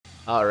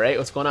Alright,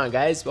 what's going on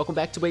guys? Welcome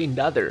back to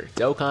another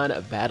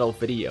Dokkan battle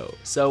video.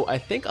 So I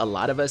think a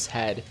lot of us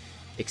had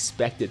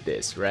expected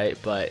this, right?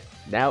 But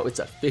now it's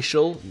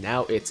official,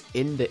 now it's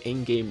in the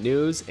in-game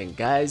news, and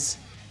guys,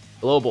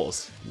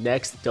 Global's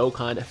next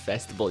Dokkan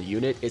Festival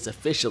unit is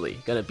officially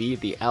gonna be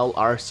the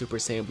LR Super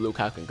Saiyan Blue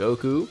Kaioken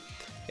Goku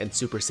and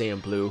Super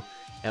Saiyan Blue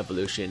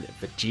Evolution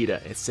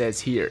Vegeta. It says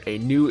here, a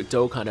new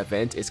Dokkan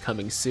event is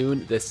coming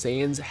soon. The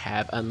Saiyans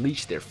have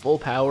unleashed their full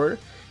power,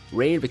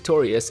 reign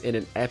victorious in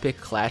an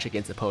epic clash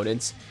against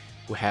opponents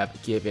who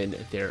have given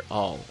their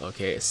all.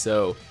 Okay,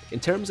 so in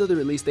terms of the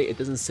release date, it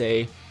doesn't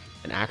say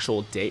an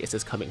actual date, it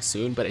says coming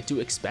soon, but I do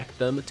expect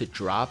them to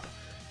drop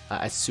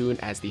as soon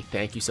as the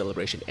thank you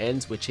celebration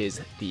ends, which is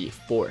the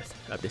 4th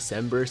of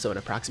December. So in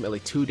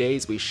approximately 2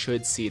 days, we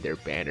should see their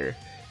banner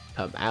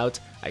come out.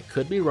 I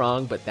could be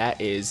wrong, but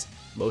that is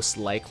most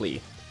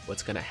likely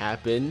what's gonna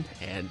happen.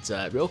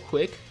 And real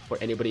quick, for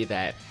anybody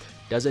that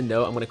doesn't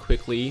know, I'm gonna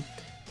quickly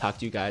talk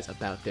to you guys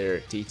about their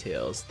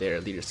details, their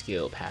leader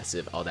skill,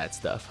 passive, all that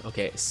stuff.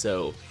 Okay,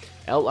 so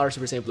LR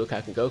Super Saiyan Blue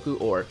Kaioken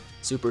Goku, or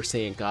Super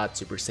Saiyan God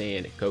Super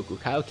Saiyan Goku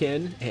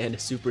Kaioken, and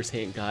Super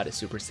Saiyan God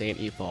Super Saiyan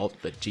Evolved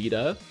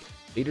Vegeta.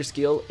 Leader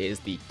skill is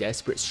the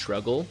Desperate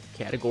Struggle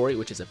category,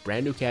 which is a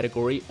brand new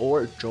category,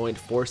 or Joined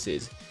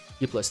Forces.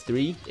 E plus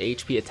 3,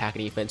 HP attack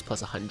and defense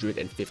plus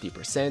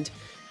 150%.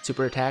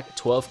 Super attack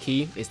 12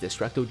 key is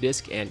Destructo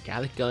Disc and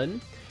Gallic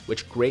Gun,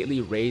 which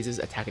greatly raises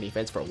attack and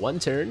defense for 1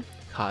 turn,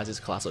 causes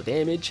colossal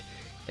damage,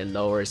 and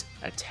lowers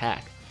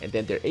attack. And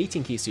then their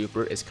 18 key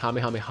super is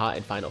Kamehameha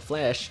and Final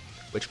Flash,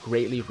 which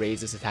greatly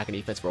raises attack and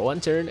defense for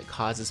 1 turn,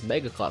 causes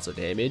mega colossal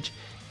damage,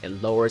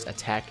 and lowers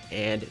attack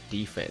and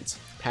defense.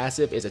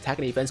 Passive is attack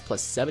and defense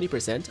plus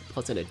 70%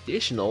 plus an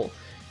additional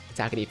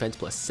attack and defense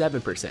plus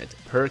 7%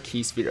 per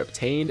key sphere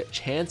obtained,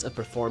 chance of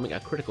performing a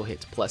critical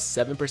hit plus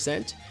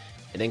 7%,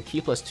 and then key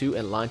plus 2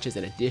 and launches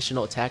an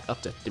additional attack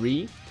up to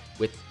 3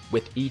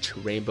 with each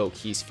rainbow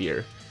key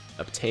sphere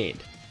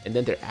obtained. And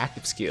then their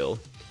active skill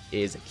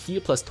is key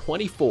plus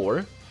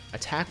 24,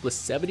 attack plus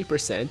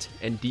 70%,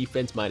 and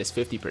defense minus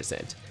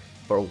 50%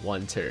 for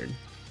 1 turn.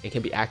 It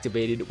can be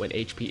activated when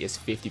HP is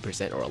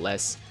 50% or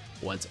less,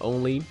 once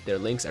only. Their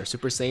links are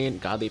Super Saiyan,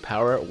 Godly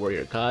Power,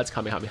 Warrior Gods,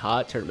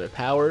 Kamehameha, Tournament of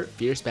Power,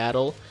 Fierce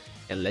Battle,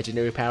 and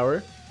Legendary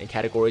Power. And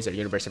categories are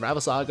Universe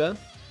Unravel Saga,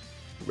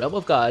 Realm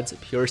of Gods,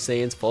 Pure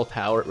Saiyans, Full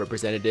Power,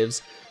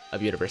 Representatives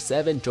of Universe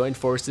 7, Joined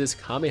Forces,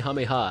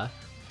 Kamehameha,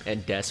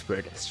 and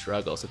Desperate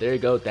Struggle. So there you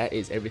go, that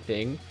is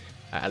everything,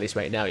 at least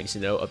right now, you need to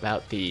know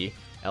about the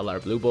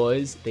LR Blue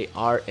Boys. They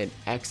are an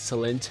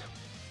excellent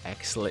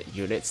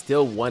unit,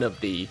 still one of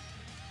the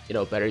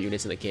better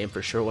units in the game,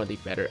 for sure one of the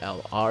better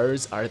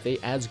LRs. Are they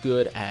as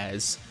good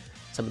as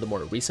some of the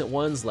more recent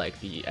ones like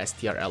the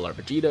STR LR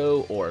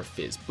Vegeta or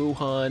Fizz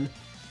Buhan,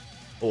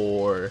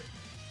 or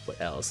what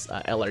else,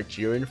 LR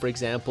Jiren for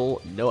example?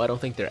 No, I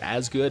don't think they're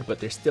as good, but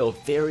they're still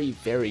very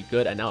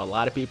good. I know a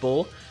lot of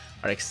people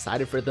are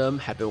excited for them,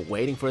 have been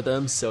waiting for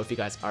them, so if you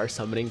guys are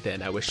summoning,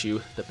 then I wish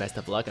you the best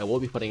of luck. I will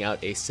be putting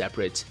out a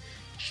separate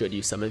should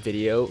you summon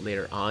video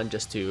later on,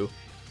 just to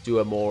do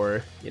a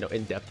more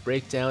in-depth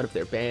breakdown of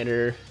their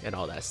banner and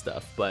all that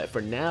stuff. But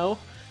for now,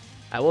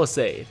 I will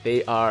say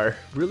they are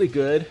really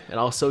good, and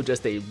also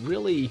just a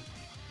really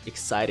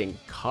exciting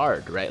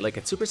card, right? Like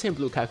a Super Saiyan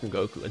Blue Kaioken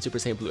Goku and Super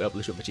Saiyan Blue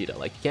Evolution Vegeta,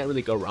 like you can't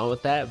really go wrong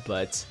with that,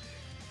 but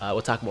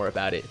we'll talk more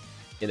about it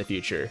in the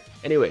future.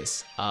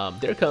 Anyways,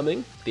 they're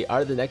coming, they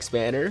are the next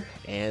banner,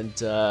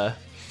 and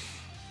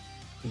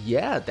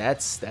yeah,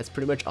 that's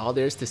pretty much all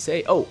there is to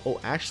say. Oh,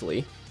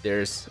 actually,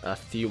 there's a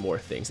few more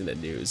things in the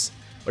news,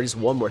 or just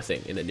one more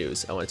thing in the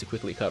news I wanted to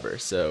quickly cover.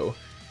 So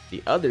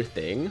the other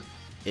thing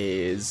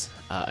is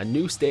a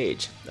new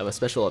stage of a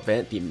special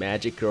event, the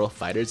Magic Girl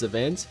Fighters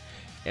event,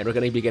 and we're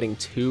going to be getting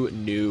 2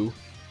 new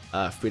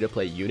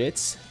free-to-play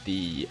units,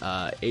 the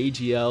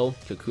AGL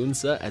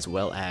Kakunsa as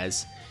well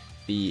as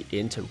the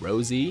Into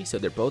Rosie. So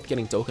they're both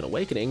getting Dokkan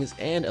Awakenings,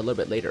 and a little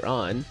bit later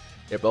on,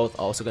 they're both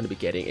also going to be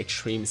getting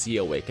Extreme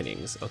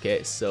Z-Awakenings.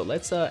 Okay, so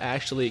let's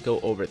actually go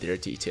over their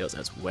details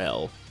as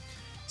well.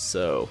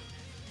 So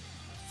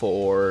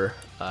for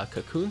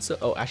Kakunsa,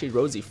 oh actually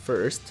Rosie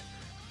first,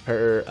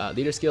 her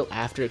leader skill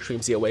after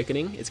Extreme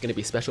Z-Awakening is going to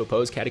be Special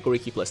Pose category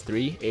key plus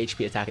 3,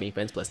 HP attack and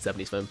defense plus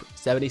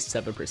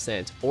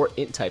 77%, or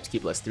Int types key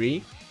plus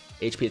 3,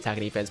 HP attack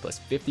and defense plus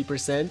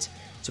 50%.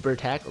 Super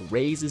attack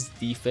raises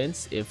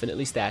defense,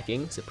 infinitely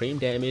stacking, supreme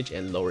damage,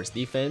 and lowers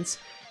defense.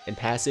 And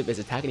passive is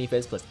attack and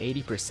defense plus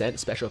 80%,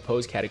 Special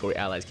Pose category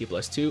allies key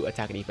plus 2,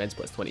 attack and defense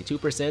plus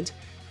 22%,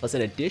 plus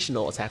an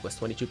additional attack plus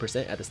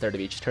 22% at the start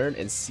of each turn,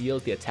 and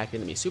seals the attacked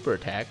enemy super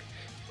attack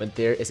when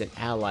there is an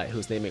ally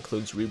whose name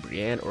includes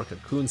Ribrianne or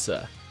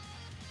Kakunsa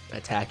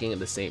attacking in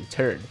the same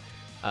turn.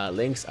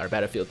 Links are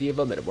Battlefield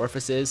Diva,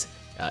 Metamorphosis,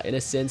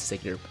 Innocence,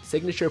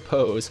 Signature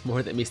Pose,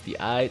 More Than Meets the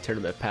Eye,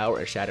 Tournament of Power,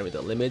 and Shattering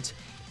the Limit.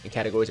 And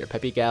categories are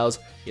Peppy Gals,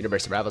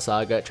 Universe Unravel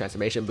Saga,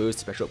 Transformation Boost,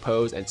 Special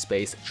Pose, and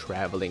Space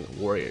Traveling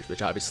Warriors,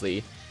 which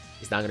obviously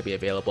is not going to be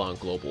available on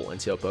Global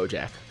until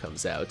BoJack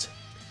comes out.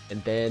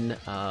 And then,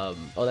 oh,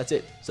 that's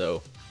it.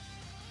 So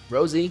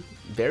Rosie,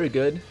 very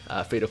good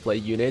free-to-play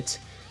unit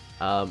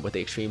with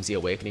the Extreme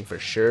Z-Awakening for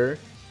sure.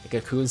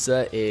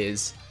 Kakunsa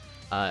is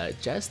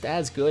just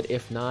as good,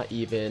 if not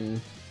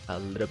even a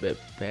little bit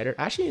better.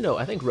 Actually, no,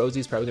 I think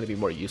Rosie's probably going to be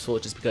more useful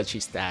just because she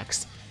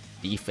stacks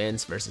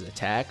defense versus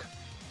attack.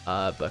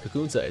 But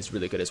Kakunsa is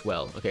really good as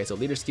well. Okay, so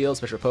leader skill,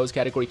 special pose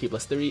category, Ki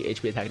 +3,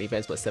 HP attack and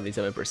defense plus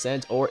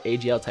 77%, or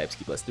AGL types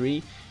Ki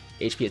 +3,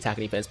 HP attack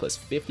and defense plus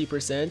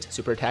 50%.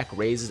 Super attack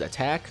raises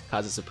attack,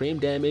 causes supreme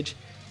damage,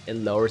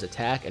 and lowers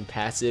attack, and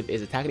passive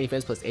is attack and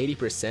defense plus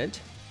 80%.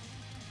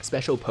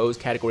 Special pose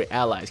category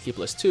allies, Ki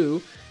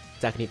 +2,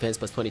 attack and defense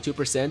plus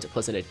 22%,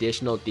 plus an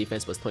additional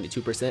defense plus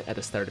 22% at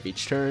the start of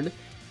each turn,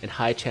 and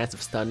high chance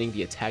of stunning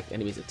the attacked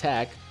enemy's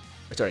attacked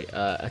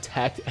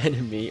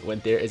enemy when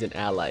there is an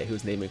ally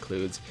whose name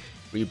includes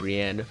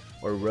Brienne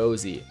or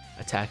Rosie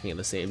attacking in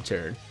the same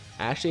turn.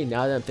 Actually,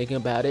 now that I'm thinking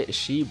about it,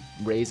 she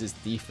raises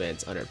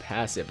defense on her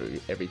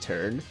passive every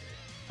turn,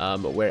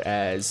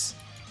 whereas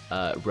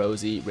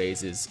Rosie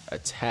raises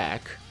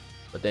attack,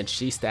 but then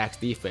she stacks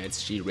defense,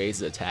 she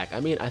raises attack. I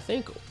mean, I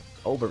think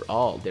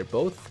overall they're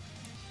both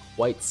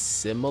quite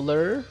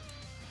similar.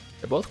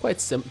 They're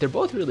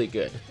both really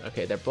good.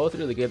 Okay, they're both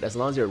really good as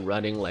long as you're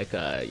running like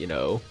a, you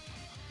know,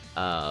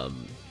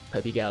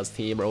 Peppy Gal's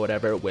team or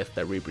whatever with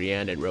the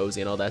Brienne and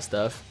Rosie and all that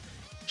stuff.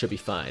 Should be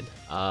fine.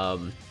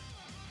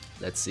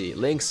 Let's see,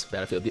 links,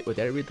 Battlefield. Did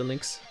I read the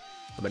links?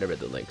 I might have read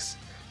the links.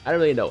 I don't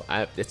really know.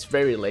 It's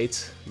very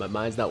late. My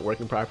mind's not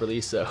working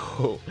properly,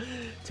 so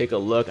take a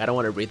look. I don't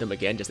want to read them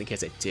again just in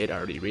case I did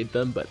already read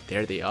them, but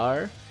there they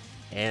are.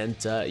 And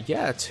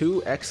yeah,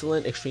 2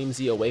 excellent Extreme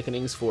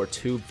Z-Awakenings for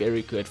 2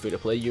 very good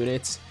free-to-play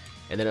units.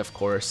 And then of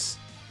course,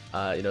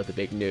 you know, the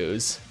big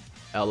news,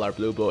 LR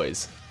Blue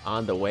Boys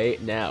on the way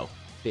now.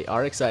 They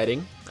are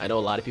exciting. I know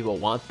a lot of people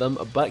want them,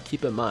 but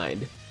keep in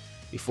mind,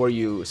 before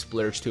you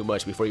splurge too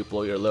much, before you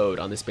blow your load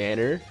on this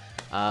banner,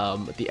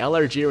 the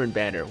LR Jiren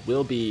banner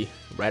will be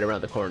right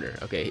around the corner.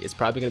 Okay, it's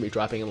probably gonna be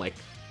dropping in like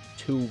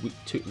 2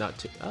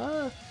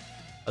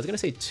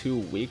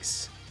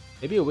 weeks,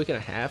 maybe a week and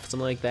a half,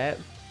 something like that.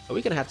 A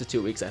week and a half to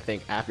 2 weeks, I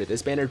think, after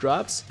this banner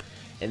drops.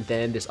 And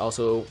then there's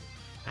also,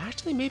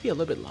 actually maybe a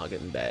little bit longer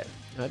than that.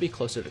 It might be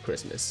closer to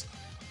Christmas.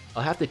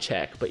 I'll have to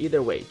check, but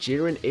either way,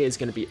 Jiren is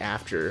going to be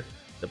after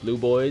the Blue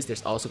Boys.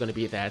 There's also going to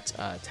be that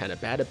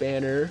Tanabata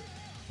banner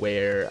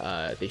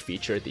where they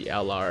feature the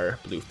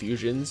LR Blue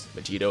Fusions,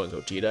 Vegito and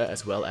Gogeta,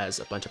 as well as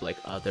a bunch of like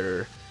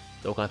other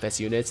Dokkanfest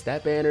units.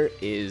 That banner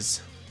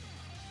is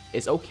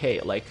okay.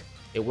 Like,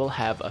 it will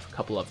have a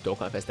couple of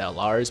Dokkanfest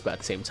LRs, but at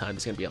the same time,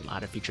 there's going to be a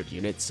lot of featured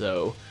units,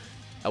 so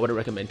I wouldn't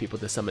recommend people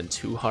to summon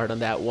too hard on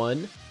that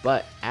one.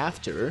 But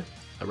after,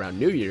 around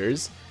New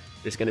Year's,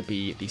 there's going to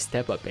be the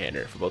Step Up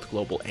banner for both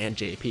Global and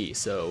JP.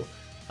 So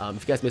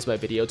if you guys missed my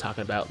video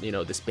talking about, you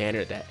know, this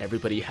banner that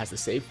everybody has to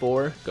save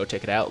for, go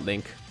check it out,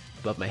 link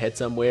above my head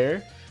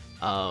somewhere.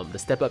 The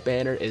Step Up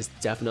banner is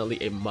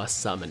definitely a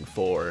must summon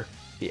for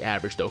the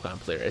average Dokkan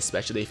player,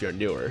 especially if you're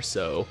newer.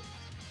 So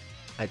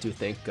I do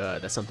think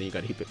that's something you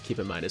gotta keep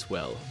in mind as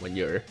well when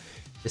you're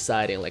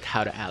deciding like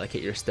how to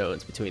allocate your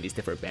stones between these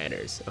different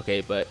banners. Okay,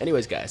 but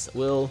anyways guys,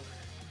 we'll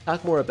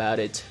talk more about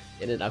it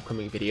in an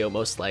upcoming video,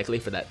 most likely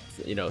for that,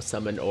 you know,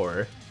 summon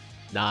or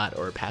not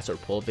or pass or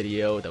pull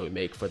video that we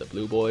make for the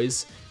Blue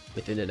Boys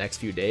within the next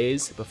few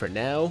days. But for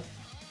now,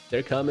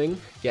 they're coming.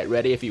 Get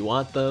ready if you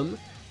want them.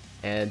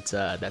 And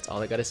that's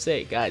all I gotta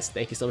say. Guys,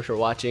 thank you so much for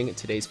watching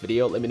today's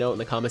video. Let me know in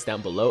the comments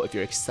down below if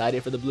you're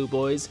excited for the Blue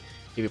Boys,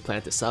 if you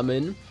plan to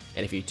summon,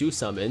 and if you do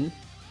summon,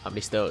 how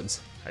many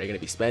stones are you going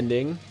to be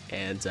spending?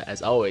 And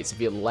as always, if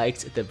you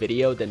liked the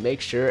video, then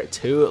make sure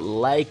to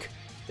like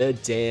the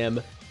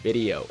damn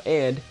video.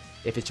 And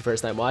if it's your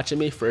first time watching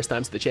me, first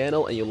time to the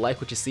channel, and you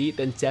like what you see,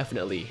 then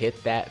definitely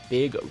hit that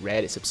big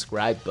red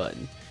subscribe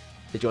button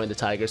to join the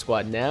Tiger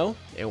Squad now.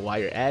 And while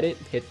you're at it,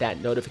 hit that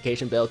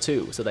notification bell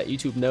too, so that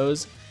YouTube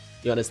knows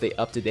you want to stay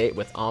up to date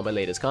with all my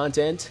latest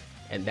content.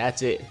 And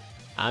that's it.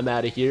 I'm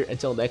out of here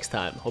until next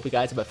time. Hope you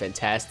guys have a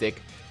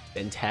fantastic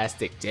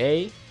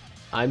day.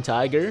 I'm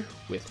Tiger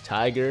with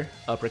Tiger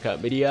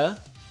Uppercut Media,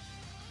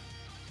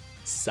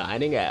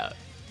 signing out.